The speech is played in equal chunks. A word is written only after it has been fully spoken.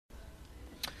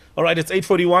All right, it's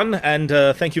 8:41, and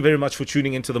thank you very much for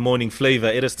tuning into the Morning Flavor.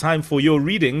 It is time for your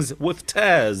readings with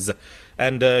Taz.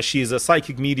 And she's a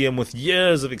psychic medium with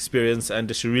years of experience,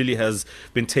 and she really has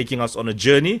been taking us on a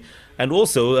journey and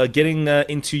also getting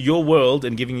into your world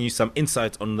and giving you some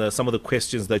insight on some of the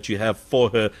questions that you have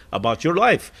for her about your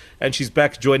life. And she's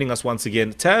back joining us once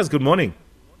again. Taz, good morning.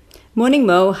 Morning,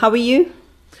 Mo. How are you?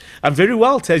 I'm very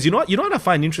well, Taz. You know what I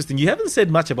find interesting? You haven't said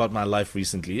much about my life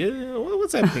recently.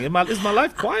 What's happening? Is my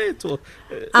life quiet? Or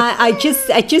I just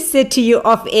said to you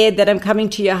off air that I'm coming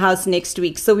to your house next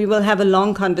week, so we will have a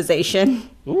long conversation.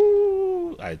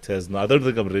 Ooh, Taz, no, I don't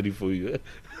think I'm ready for you.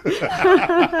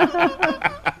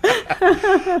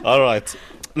 All right.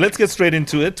 Let's get straight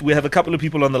into it. We have a couple of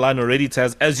people on the line already,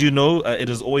 Taz. As you know, it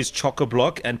is always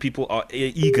chock-a-block, and people are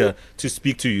eager to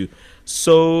speak to you.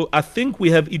 So I think we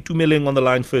have Itumeleng on the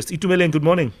line first. Itumeleng, good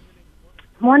morning.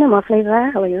 Morning, my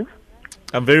flavor. How are you?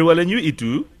 I'm very well, and you,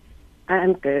 Itu?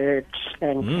 I'm good,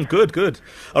 thanks. Good.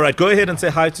 All right, go ahead and say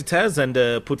hi to Taz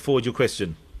and put forward your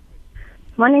question.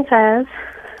 Morning, Taz.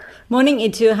 Morning,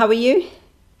 Itu. How are you?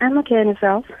 I'm okay, and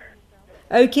yourself?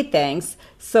 Okay, thanks.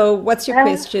 So what's your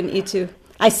question, Itu?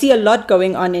 I see a lot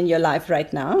going on in your life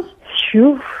right now.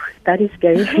 Phew, that is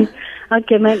scary.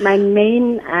 Okay, my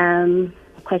main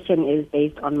question is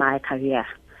based on my career.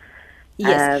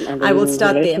 Yes, and I will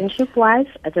start there. Relationship-wise,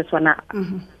 I just want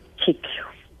to check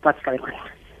what's going on.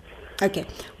 Okay.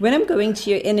 When I'm going to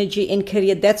your energy in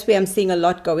career, that's where I'm seeing a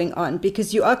lot going on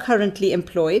because you are currently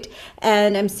employed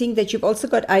and I'm seeing that you've also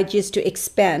got ideas to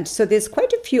expand. So there's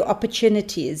quite a few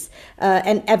opportunities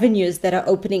and avenues that are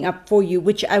opening up for you,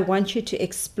 which I want you to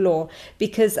explore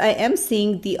because I am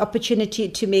seeing the opportunity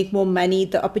to make more money,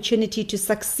 the opportunity to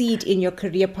succeed in your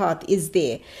career path is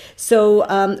there. So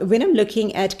when I'm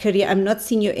looking at career, I'm not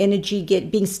seeing your energy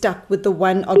being stuck with the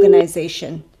one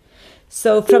organization.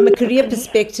 So from a career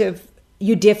perspective,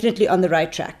 you're definitely on the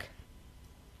right track.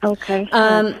 Okay.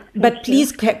 But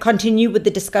please continue with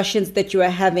the discussions that you are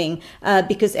having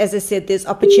because, as I said, there's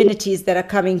opportunities that are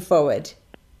coming forward.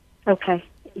 Okay.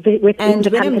 Within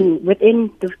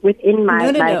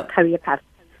my career path.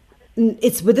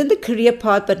 It's within the career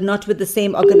path, but not with the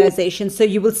same organization. So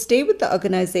you will stay with the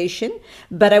organization,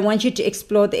 but I want you to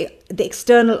explore the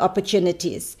external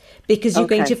opportunities because you're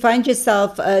going to find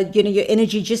yourself, your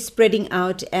energy just spreading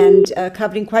out and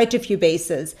covering quite a few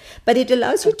bases. But it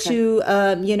allows you to,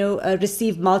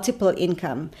 receive multiple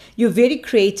income. You're very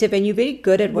creative and you're very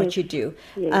good at what you do.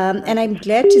 Yes. And I'm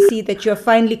glad to see that you're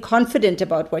finally confident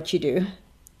about what you do.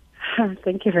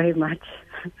 Thank you very much.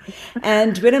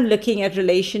 And when I'm looking at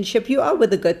relationship, you are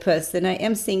with a good person. I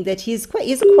am seeing that he's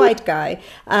a quiet guy,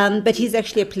 but he's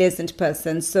actually a pleasant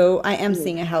person. So I am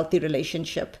seeing a healthy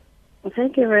relationship.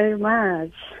 Thank you very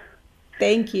much.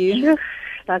 Thank you.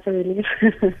 That's a relief.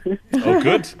 Oh,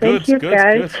 good. Thank you,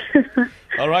 guys.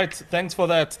 All right. Thanks for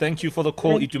that. Thank you for the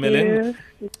call, Itumeleng.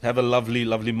 Have a lovely,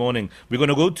 lovely morning. We're going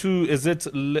to go to, is it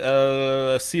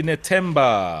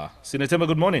Sinetemba? Sinetemba,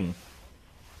 good morning.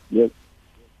 Yes.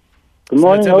 Good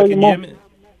morning, how are you, Mo?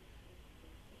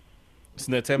 Yes,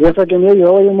 I can hear you.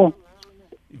 How are you, Mo?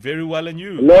 Very well, and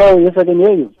you? Hello, yes, I can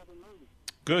hear you.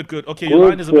 Good. Okay, your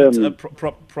line is a bit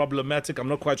problematic. I'm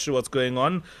not quite sure what's going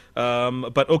on.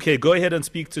 But okay, go ahead and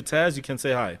speak to Taz. You can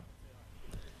say hi.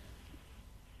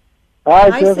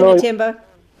 Hi, Sinetemba.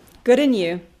 Good, and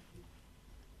you?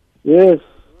 Yes.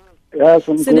 Yes,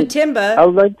 I'm good. Sinetemba. I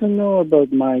would like to know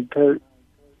about my career.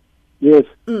 Yes.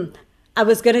 I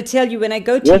was going to tell you when I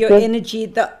go to your energy,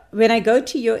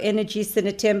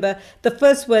 Sinetemba, the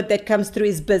first word that comes through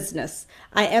is business.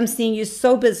 I am seeing you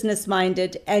so business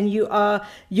minded and you're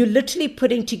literally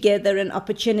putting together an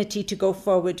opportunity to go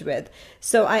forward with.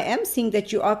 So I am seeing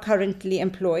that you are currently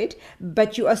employed,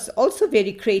 but you are also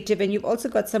very creative and you've also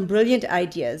got some brilliant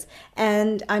ideas.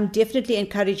 And I'm definitely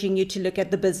encouraging you to look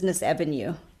at the business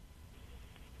avenue.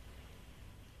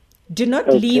 Do not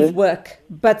leave work,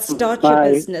 but start your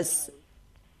business.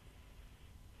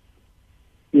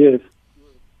 Yes.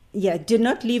 Yeah, do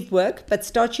not leave work, but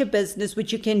start your business,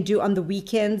 which you can do on the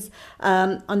weekends,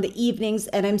 on the evenings.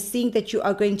 And I'm seeing that you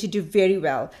are going to do very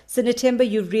well. Sinetemba,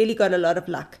 you've really got a lot of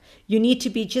luck. You need to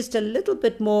be just a little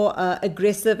bit more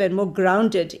aggressive and more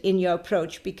grounded in your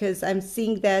approach because I'm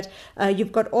seeing that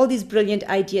you've got all these brilliant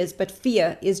ideas, but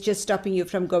fear is just stopping you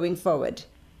from going forward.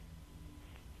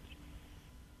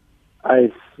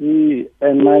 I see.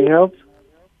 And my health?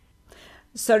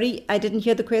 Sorry, I didn't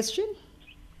hear the question.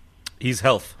 His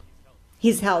health.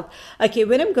 His health. Okay,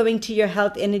 when I'm going to your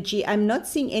health energy, I'm not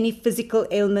seeing any physical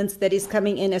ailments that is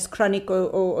coming in as chronic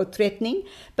or threatening,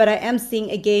 but I am seeing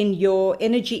again your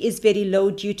energy is very low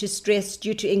due to stress,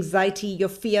 due to anxiety, your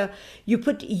fear. You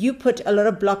put a lot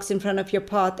of blocks in front of your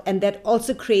path, and that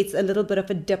also creates a little bit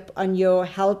of a dip on your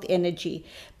health energy,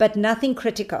 but nothing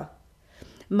critical.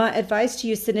 My advice to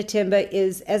you, Sinatemba,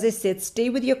 is, as I said, stay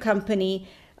with your company.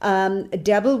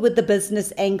 Dabble with the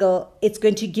business angle. It's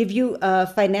going to give you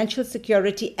financial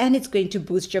security, and it's going to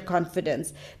boost your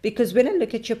confidence. Because when I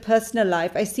look at your personal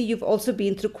life, I see you've also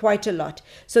been through quite a lot.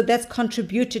 So that's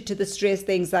contributed to the stress,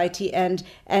 the anxiety, and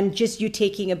just you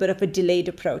taking a bit of a delayed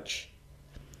approach.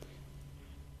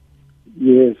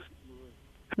 Yes.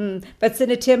 But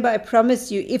Sinatemba, I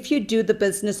promise you, if you do the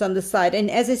business on the side, and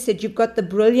as I said, you've got the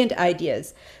brilliant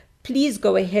ideas, please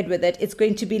go ahead with it. It's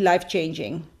going to be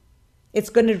life-changing. It's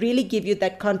going to really give you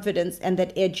that confidence and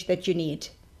that edge that you need.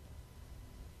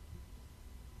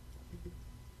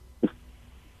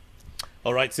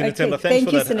 All right, Sinatemba, okay.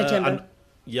 thanks for that. Thank you, Sinatemba.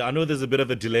 I know there's a bit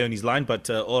of a delay on his line, but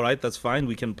all right, that's fine.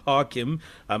 We can park him.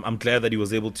 I'm glad that he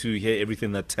was able to hear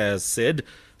everything that Taz said.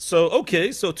 So,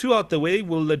 okay, so 2 out the way.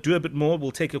 We'll do a bit more.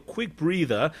 We'll take a quick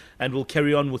breather, and we'll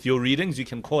carry on with your readings. You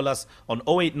can call us on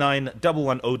 089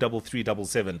 110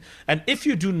 3377. And if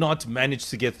you do not manage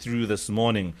to get through this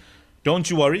morning,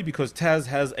 don't you worry, because Taz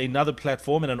has another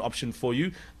platform and an option for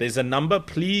you. There's a number.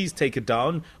 Please take it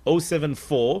down.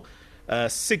 074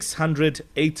 600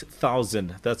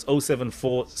 8000. That's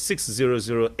 074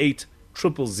 6008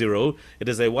 000. It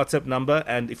is a WhatsApp number,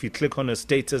 and if you click on a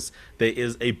status, there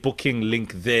is a booking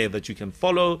link there that you can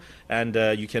follow, and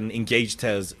you can engage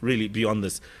Taz really beyond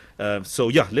this. So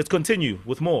yeah, let's continue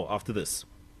with more after this.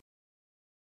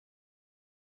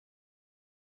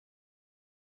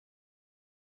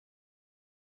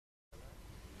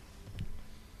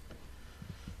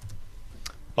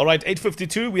 All right,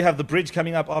 8:52. We have the bridge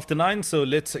coming up after 9, so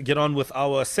let's get on with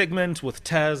our segment with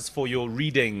Taz for your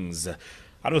readings.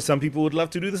 I know some people would love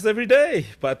to do this every day,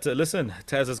 but listen,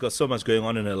 Taz has got so much going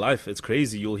on in her life. It's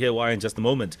crazy. You'll hear why in just a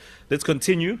moment. Let's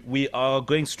continue. We are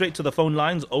going straight to the phone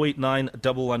lines, 089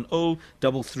 110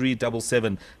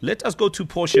 3377. Let us go to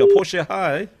Portia. Portia,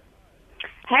 hi.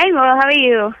 Hey, Mo, how are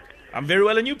you? I'm very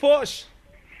well, and you, Porsche?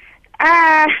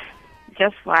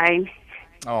 Just fine.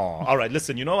 Oh, all right.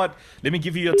 Listen, you know what? Let me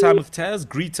give you your time with Taz,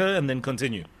 greet her, and then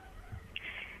continue.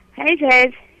 Hey,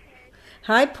 Ted.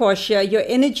 Hi, Portia. Your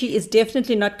energy is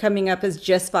definitely not coming up as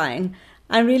just fine.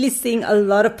 I'm really seeing a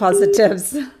lot of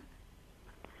positives.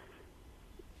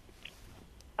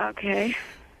 Okay.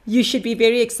 You should be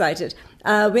very excited.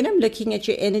 When I'm looking at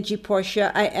your energy,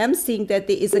 Portia, I am seeing that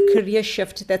there is a career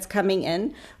shift that's coming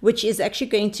in, which is actually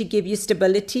going to give you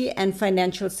stability and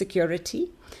financial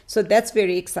security. So that's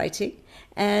very exciting.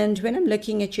 And when I'm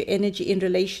looking at your energy in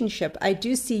relationship, I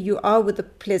do see you are with a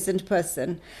pleasant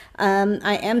person.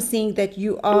 I am seeing that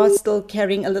you are still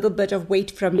carrying a little bit of weight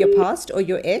from your past or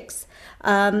your ex.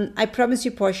 I promise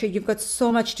you, Portia, you've got so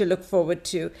much to look forward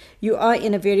to. You are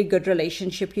in a very good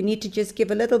relationship. You need to just give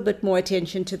a little bit more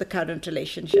attention to the current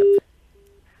relationship.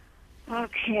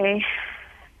 Okay.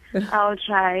 I'll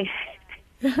try.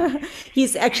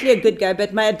 He's actually a good guy,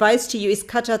 but my advice to you is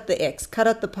cut out the ex, cut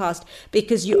out the past,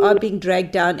 because you are being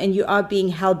dragged down and you are being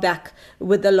held back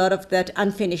with a lot of that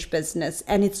unfinished business,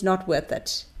 and it's not worth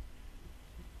it.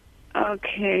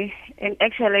 Okay. And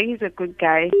actually, he's a good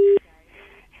guy.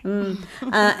 And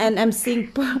I'm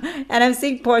seeing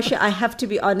Portia, I have to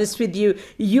be honest with you.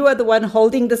 You are the one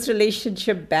holding this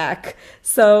relationship back.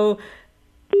 So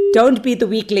don't be the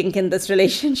weak link in this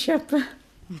relationship.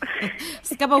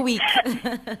 Skip a week.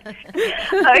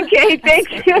 Okay,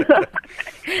 thank you.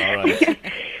 All right.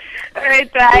 All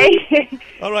right, bye.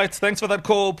 All right, thanks for that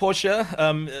call, Portia.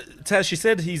 Taz, she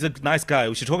said he's a nice guy.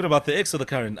 Was she talking about the ex or the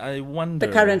current? I wonder.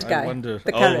 The current guy. The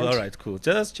current. Oh, all right, cool.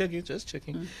 Just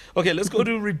checking. Okay, let's go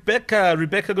to Rebecca.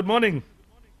 Rebecca, good morning.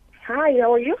 Hi,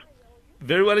 how are you?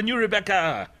 Very well, and you,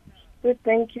 Rebecca? Good,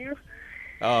 thank you.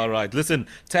 All right, listen,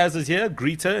 Taz is here.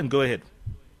 Greet her and go ahead.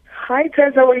 Hi,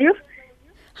 Tess, how are you?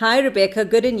 Hi, Rebecca.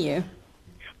 Good, and you?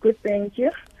 Good, thank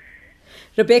you.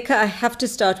 Rebecca, I have to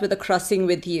start with a crossing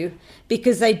with you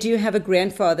because I do have a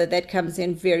grandfather that comes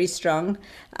in very strong.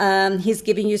 He's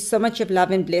giving you so much of love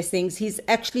and blessings. He's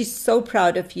actually so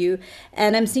proud of you.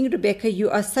 And I'm seeing, Rebecca, you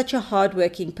are such a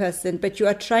hardworking person, but you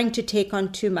are trying to take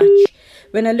on too much.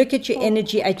 When I look at your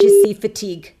energy, I just see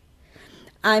fatigue.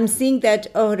 I'm seeing that,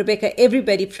 oh, Rebecca,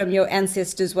 everybody from your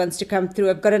ancestors wants to come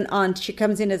through. I've got an aunt. She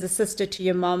comes in as a sister to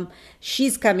your mom.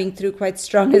 She's coming through quite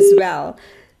strong as well.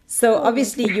 So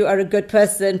obviously you are a good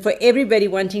person for everybody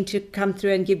wanting to come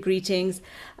through and give greetings.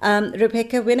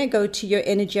 Rebecca, when I go to your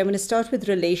energy, I'm going to start with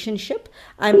relationship.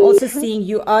 I'm also seeing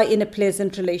you are in a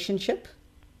pleasant relationship.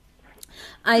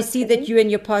 I see that you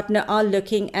and your partner are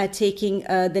looking at taking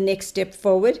the next step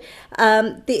forward.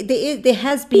 There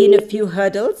has been a few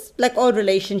hurdles, like all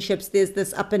relationships. There's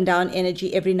this up and down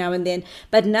energy every now and then,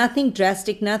 but nothing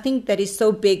drastic, nothing that is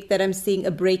so big that I'm seeing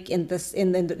a break in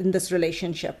this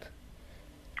relationship.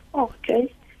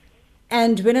 Okay.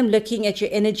 And when I'm looking at your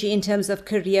energy in terms of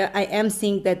career, I am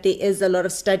seeing that there is a lot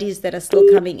of studies that are still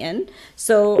coming in.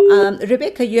 So,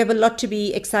 Rebecca, you have a lot to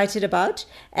be excited about.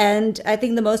 And I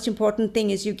think the most important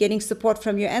thing is you're getting support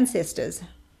from your ancestors.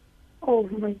 Oh,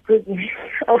 my goodness.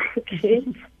 Okay.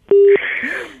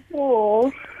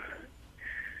 Oh.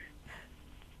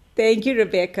 Thank you,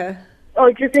 Rebecca.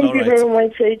 Okay, thank All you right. very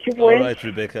much. Thank you, All boy. right,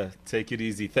 Rebecca, take it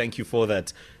easy. Thank you for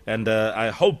that. And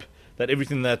I hope that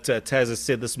everything that Taz has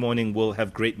said this morning will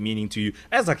have great meaning to you,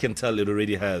 as I can tell it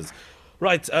already has.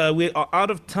 Right, we are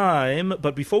out of time,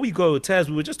 but before we go, Taz,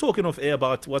 we were just talking off air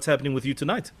about what's happening with you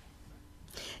tonight.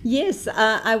 Yes,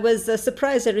 I was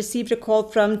surprised. I received a call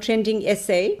from Trending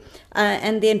SA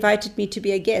and they invited me to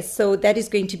be a guest. So that is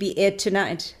going to be aired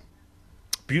tonight.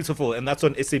 Beautiful, and that's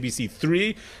on SABC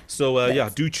 3. So, yeah,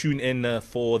 do tune in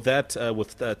for that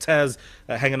with Taz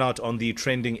hanging out on the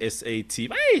Trending SA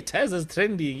team. Hey, Taz is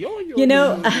trending. You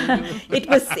know, it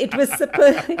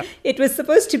was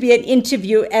supposed to be an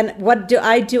interview, and what do?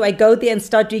 I go there and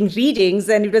start doing readings,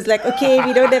 and it was like, okay,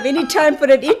 we don't have any time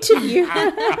for an interview.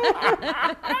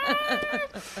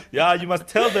 Yeah, you must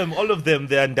tell them, all of them,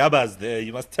 they're ndabas there.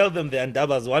 You must tell them they're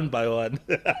ndabas one by one.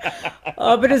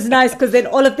 Oh, but it was nice because then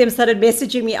all of them started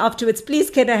messaging me afterwards. Please,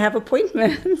 can I have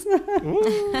appointments?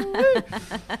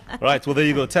 Right, well, there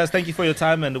you go. Taz, thank you for your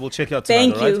time, and we'll check you out tonight.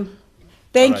 Thank you. All right?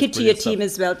 Thank All right, you to your brilliant team stuff.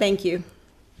 as well. Thank you.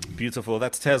 Beautiful.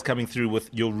 That's Taz coming through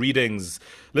with your readings.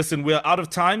 Listen, we're out of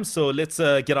time, so let's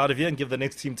get out of here and give the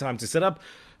next team time to set up.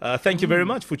 Thank you very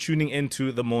much for tuning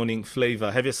into the Morning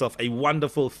Flavor. Have yourself a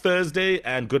wonderful Thursday,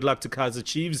 and good luck to Kaizer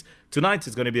Chiefs. Tonight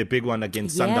is going to be a big one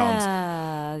against Sundowns.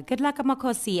 Yeah, good luck,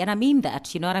 Amakosi. And I mean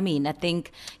that, you know what I mean? I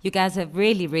think you guys have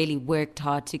really, really worked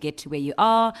hard to get to where you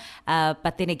are.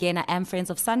 But then again, I am friends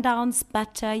of Sundowns.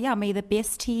 But yeah, may the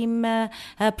best team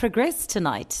progress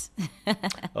tonight.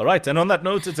 All right, and on that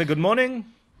note, it's a good morning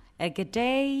A good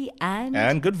day and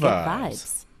and good good vibes.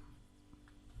 vibes.